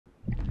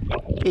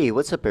Hey,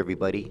 what's up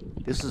everybody?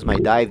 This was my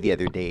dive the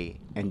other day,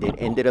 and it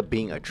ended up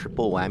being a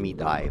triple whammy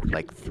dive.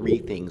 Like three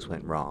things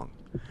went wrong.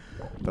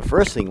 The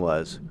first thing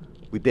was,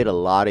 we did a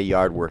lot of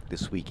yard work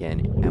this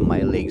weekend, and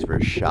my legs were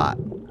shot.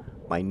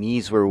 My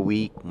knees were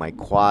weak, my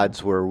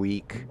quads were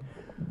weak.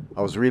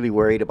 I was really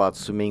worried about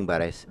swimming,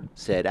 but I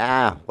said,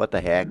 what the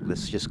heck,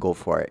 let's just go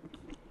for it.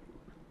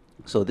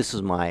 So this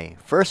is my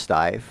first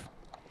dive,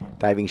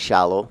 diving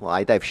shallow. Well,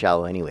 I dive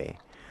shallow anyway.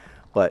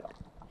 But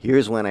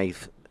here's when I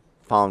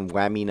found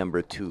whammy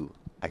number 2.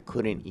 I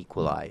couldn't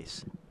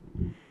equalize.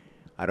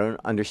 I don't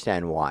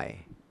understand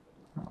why.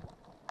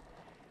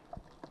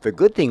 The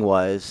good thing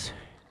was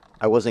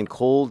I wasn't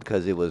cold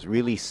because it was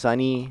really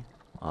sunny.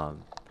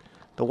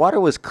 The water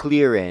was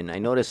clear, and I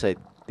noticed that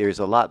there's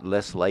a lot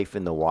less life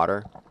in the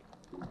water.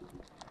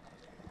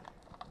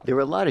 There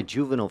were a lot of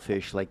juvenile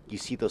fish, like you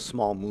see those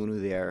small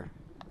munu there,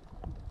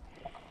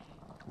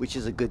 which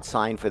is a good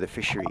sign for the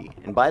fishery.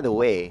 And by the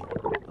way,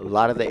 a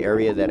lot of the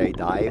area that I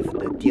dive,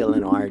 the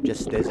DLNR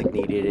just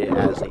designated it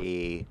as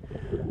a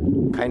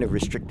kind of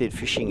restricted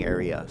fishing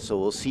area. So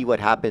we'll see what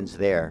happens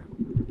there.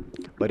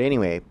 But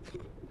anyway,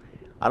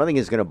 I don't think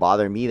it's going to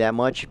bother me that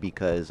much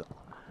because,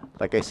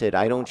 like I said,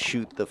 I don't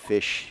shoot the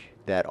fish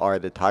that are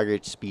the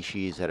target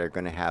species that are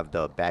going to have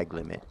the bag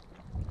limit.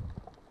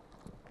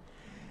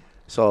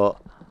 So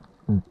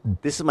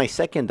this is my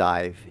second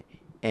dive,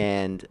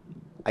 and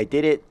I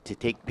did it to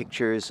take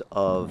pictures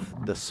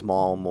of the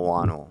small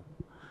moano.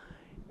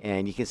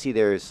 And you can see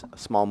there's a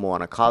small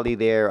moana kali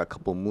there, a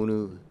couple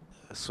munu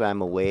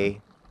swam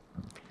away.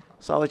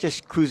 So I was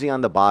just cruising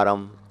on the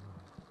bottom,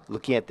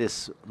 looking at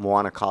this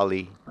moana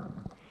kali.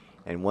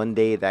 And one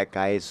day that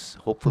guy's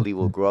hopefully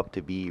will grow up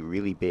to be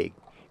really big.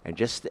 And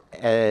just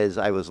as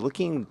I was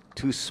looking,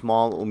 2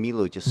 small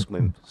omilo just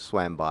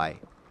swam by.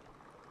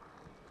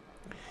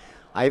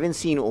 I haven't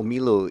seen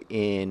omilo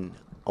in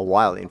a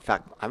while. In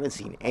fact, I haven't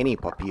seen any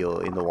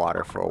papio in the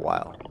water for a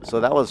while. So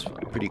that was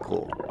pretty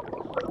cool.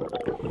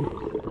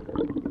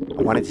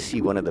 I wanted to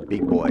see one of the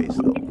big boys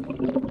though.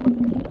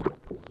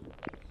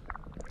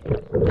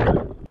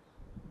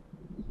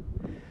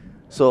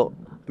 So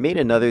I made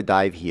another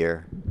dive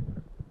here.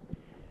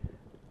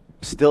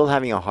 Still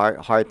having a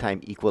hard time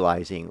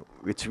equalizing.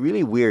 What's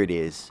really weird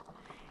is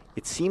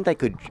it seemed I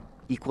could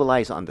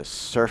equalize on the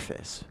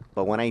surface,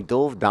 but when I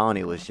dove down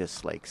it was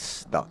just like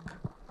stuck.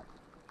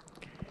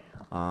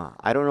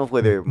 I don't know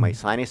whether my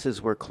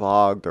sinuses were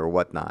clogged or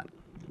whatnot.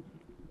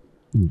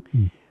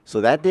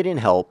 So that didn't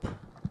help.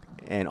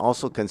 And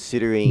also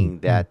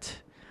considering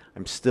that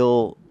I'm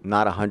still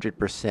not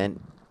 100%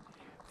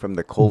 from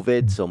the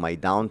COVID, so my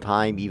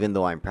downtime, even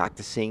though I'm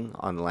practicing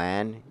on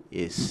land,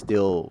 is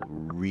still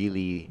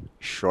really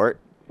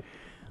short.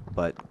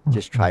 But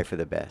just try for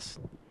the best.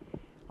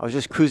 I was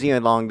just cruising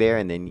along there,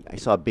 and then I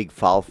saw a big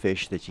foul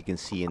fish that you can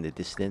see in the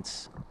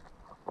distance,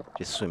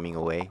 just swimming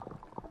away.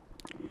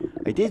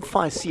 I did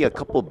see a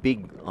couple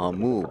big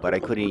moo, but I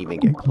couldn't even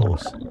get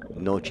close.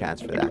 No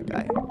chance for that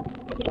guy.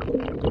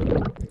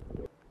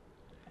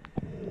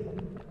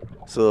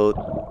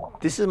 So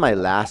this is my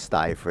last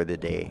dive for the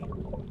day.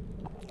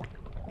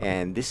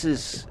 And this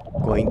is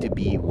going to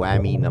be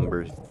whammy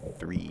number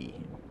 3.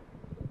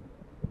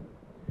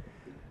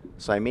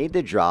 So I made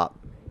the drop,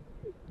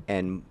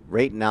 and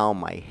right now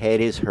my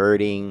head is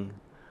hurting,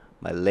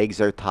 my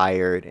legs are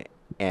tired,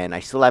 and I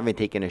still haven't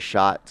taken a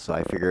shot. So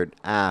I figured,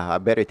 I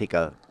better take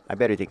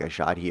a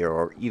shot here,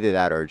 or either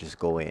that or just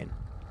go in.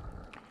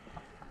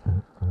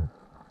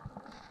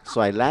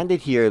 So I landed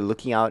here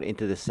looking out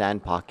into the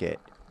sand pocket,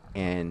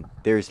 and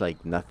there's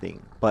like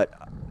nothing, but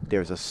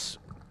there's a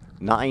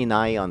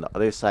nai on the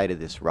other side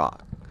of this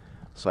rock.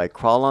 So I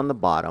crawl on the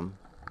bottom,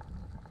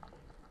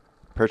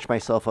 perch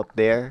myself up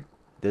there,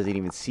 doesn't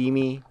even see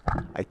me.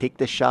 I take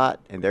the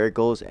shot, and there it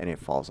goes, and it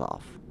falls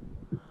off.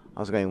 I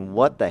was going,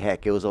 what the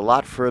heck? It was a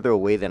lot further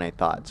away than I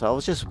thought. So I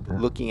was just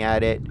looking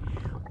at it,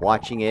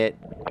 watching it,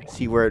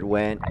 see where it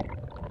went,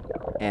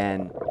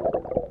 and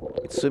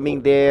it's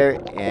swimming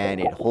there, and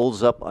it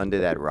holds up under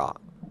that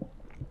rock.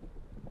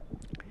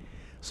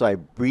 So I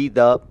breathe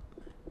up,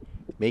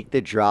 make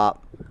the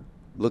drop,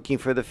 looking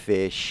for the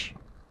fish,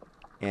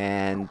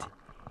 and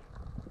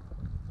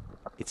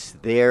it's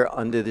there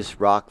under this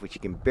rock, which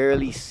you can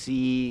barely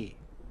see.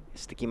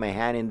 Sticking my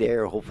hand in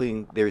there,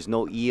 hoping there's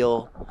no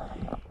eel,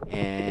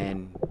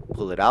 and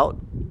pull it out,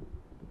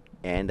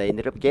 and I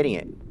ended up getting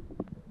it,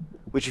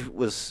 which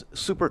was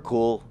super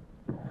cool.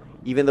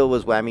 Even though it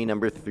was whammy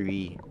number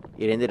 3,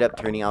 it ended up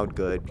turning out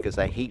good because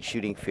I hate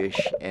shooting fish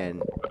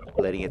and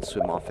letting it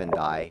swim off and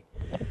die.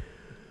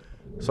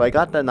 So I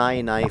got the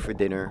nai for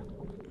dinner,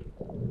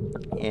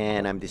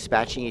 and I'm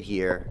dispatching it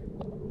here.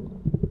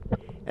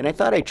 And I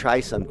thought I'd try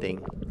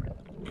something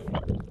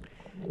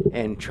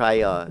and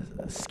try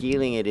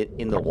scaling it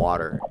in the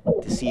water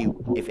to see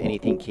if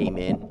anything came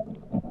in.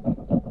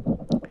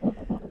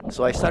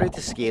 So I started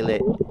to scale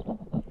it,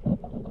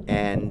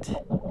 and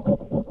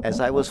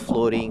as I was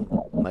floating,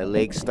 my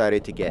legs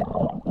started to get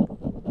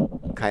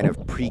kind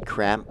of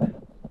pre-cramp.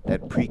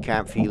 That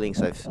pre-cramp feeling,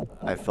 so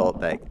I felt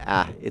like,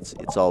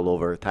 it's all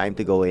over, time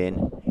to go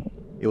in.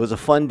 It was a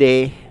fun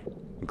day.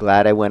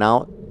 glad I went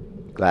out.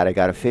 Glad I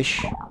got a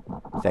fish.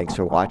 Thanks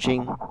for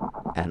watching,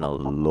 and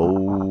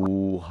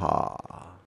aloha.